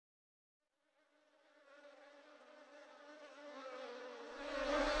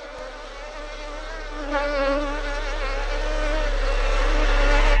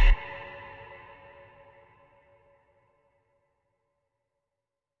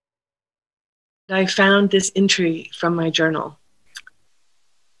I found this entry from my journal.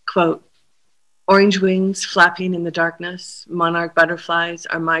 Quote, orange wings flapping in the darkness, monarch butterflies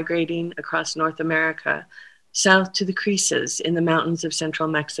are migrating across North America, south to the creases in the mountains of central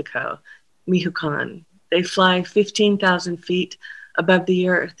Mexico, Michoacan. They fly 15,000 feet above the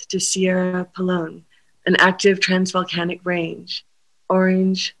earth to Sierra Pelon, an active transvolcanic range.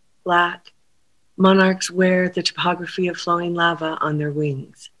 Orange, black, monarchs wear the topography of flowing lava on their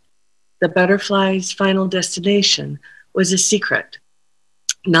wings. The butterfly's final destination was a secret,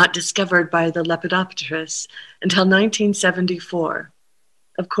 not discovered by the Lepidopterist until 1974.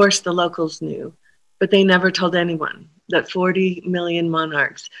 Of course, the locals knew, but they never told anyone that 40 million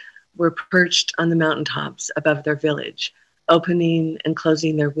monarchs were perched on the mountaintops above their village, opening and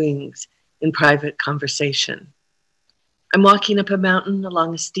closing their wings in private conversation. I'm walking up a mountain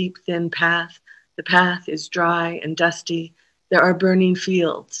along a steep, thin path. The path is dry and dusty. There are burning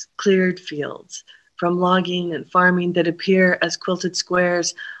fields, cleared fields, from logging and farming that appear as quilted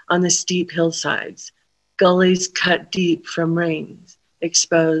squares on the steep hillsides, gullies cut deep from rains,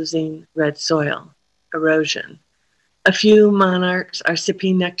 exposing red soil, erosion. A few monarchs are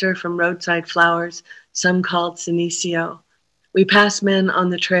sipping nectar from roadside flowers, some called senecio. We pass men on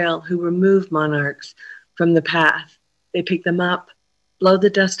the trail who remove monarchs from the path. They pick them up, blow the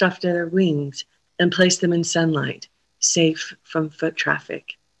dust off their wings, and place them in sunlight, safe from foot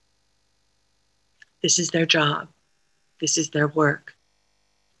traffic. This is their job. This is their work.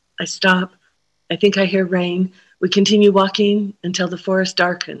 I stop. I think I hear rain. We continue walking until the forest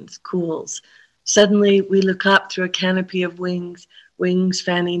darkens, cools. Suddenly, we look up through a canopy of wings, wings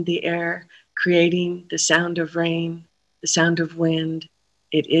fanning the air, creating the sound of rain, the sound of wind.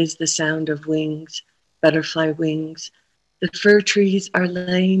 It is the sound of wings, butterfly wings. The fir trees are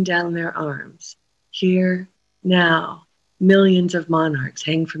laying down their arms. Here, now, millions of monarchs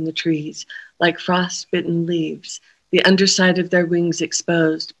hang from the trees like frost-bitten leaves, the underside of their wings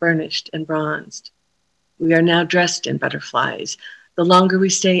exposed, burnished, and bronzed. We are now dressed in butterflies. The longer we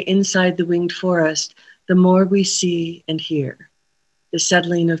stay inside the winged forest, the more we see and hear. The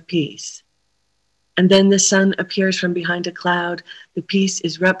settling of peace. And then the sun appears from behind a cloud. The peace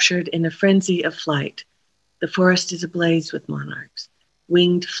is ruptured in a frenzy of flight. The forest is ablaze with monarchs,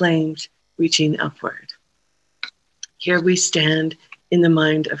 winged flames reaching upward. Here we stand in the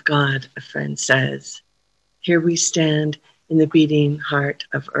mind of God, a friend says. Here we stand in the beating heart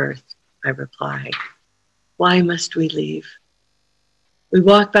of earth, I reply. Why must we leave? We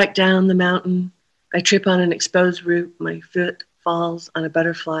walk back down the mountain. I trip on an exposed root. My foot falls on a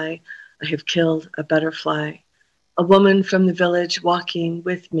butterfly. I have killed a butterfly. A woman from the village walking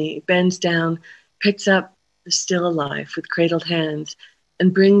with me bends down, picks up the still alive with cradled hands,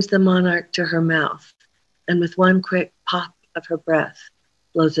 and brings the monarch to her mouth, and with one quick pop of her breath,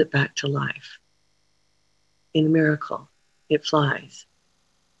 blows it back to life. In a miracle, it flies.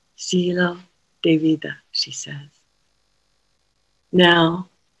 Cielo de vida, she says. Now,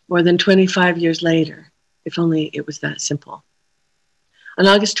 more than 25 years later, if only it was that simple. On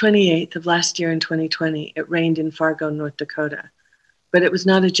August 28th of last year in 2020, it rained in Fargo, North Dakota, but it was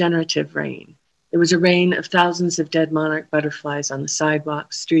not a generative rain. It was a rain of thousands of dead monarch butterflies on the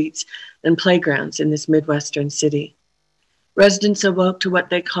sidewalks, streets, and playgrounds in this Midwestern city. Residents awoke to what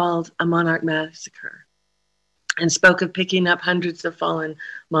they called a monarch massacre and spoke of picking up hundreds of fallen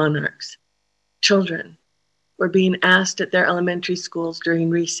monarchs. Children were being asked at their elementary schools during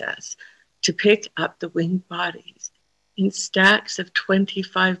recess to pick up the winged bodies in stacks of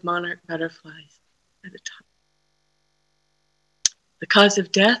 25 monarch butterflies at a time. The cause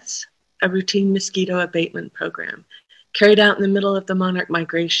of deaths? A routine mosquito abatement program carried out in the middle of the monarch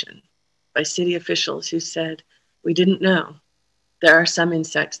migration by city officials who said, we didn't know. There are some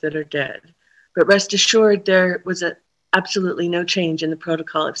insects that are dead, but rest assured there was absolutely no change in the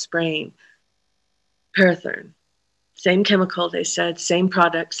protocol of spraying parathorn. Same chemical, they said, same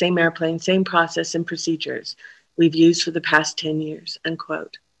product, same airplane, same process and procedures we've used for the past 10 years,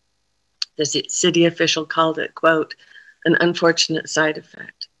 unquote. The city official called it, quote, an unfortunate side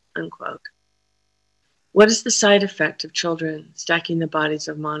effect, unquote. What is the side effect of children stacking the bodies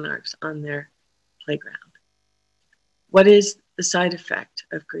of monarchs on their playground? What is the side effect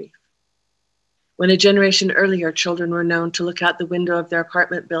of grief? When a generation earlier, children were known to look out the window of their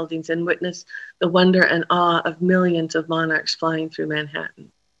apartment buildings and witness the wonder and awe of millions of monarchs flying through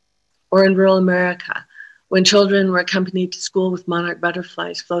Manhattan. Or in rural America, when children were accompanied to school with monarch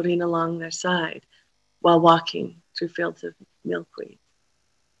butterflies floating along their side while walking through fields of milkweed.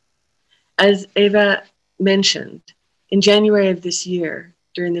 As Eva mentioned, in January of this year,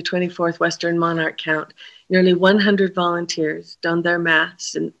 During the 24th Western Monarch count, nearly 100 volunteers donned their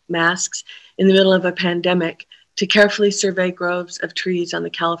masks in the middle of a pandemic to carefully survey groves of trees on the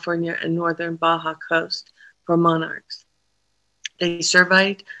California and northern Baja coast for monarchs. They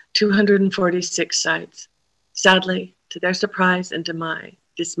surveyed 246 sites. Sadly, to their surprise and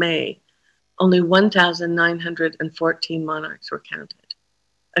dismay, only 1,914 monarchs were counted,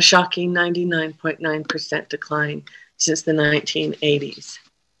 a shocking 99.9% decline since the 1980s.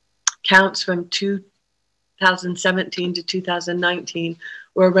 Counts from 2017 to 2019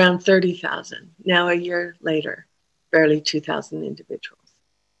 were around 30,000. Now, a year later, barely 2,000 individuals.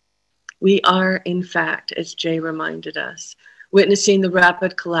 We are, in fact, as Jay reminded us, witnessing the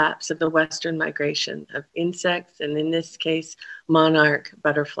rapid collapse of the Western migration of insects, and in this case, monarch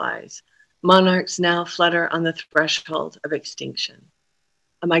butterflies. Monarchs now flutter on the threshold of extinction.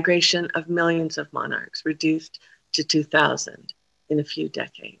 A migration of millions of monarchs reduced to 2,000 in a few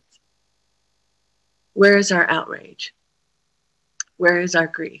decades. Where is our outrage? Where is our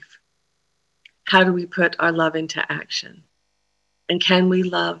grief? How do we put our love into action? And can we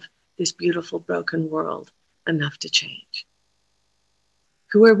love this beautiful broken world enough to change?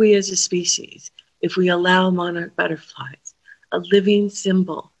 Who are we as a species if we allow monarch butterflies, a living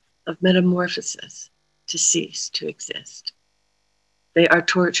symbol of metamorphosis, to cease to exist? They are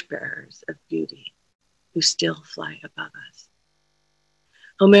torchbearers of beauty who still fly above us.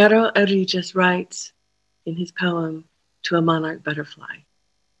 Homero Aridjis writes in his poem To a Monarch Butterfly,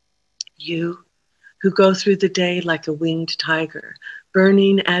 "You who go through the day like a winged tiger,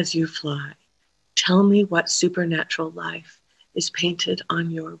 burning as you fly, tell me what supernatural life is painted on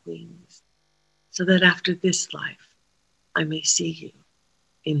your wings, so that after this life I may see you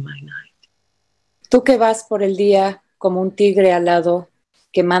in my night." Tú que vas por el día como un tigre alado,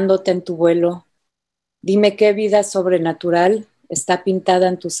 quemándote en tu vuelo, dime qué vida sobrenatural está pintada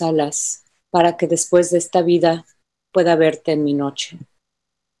en tus alas, para que después de esta vida pueda verte en mi noche.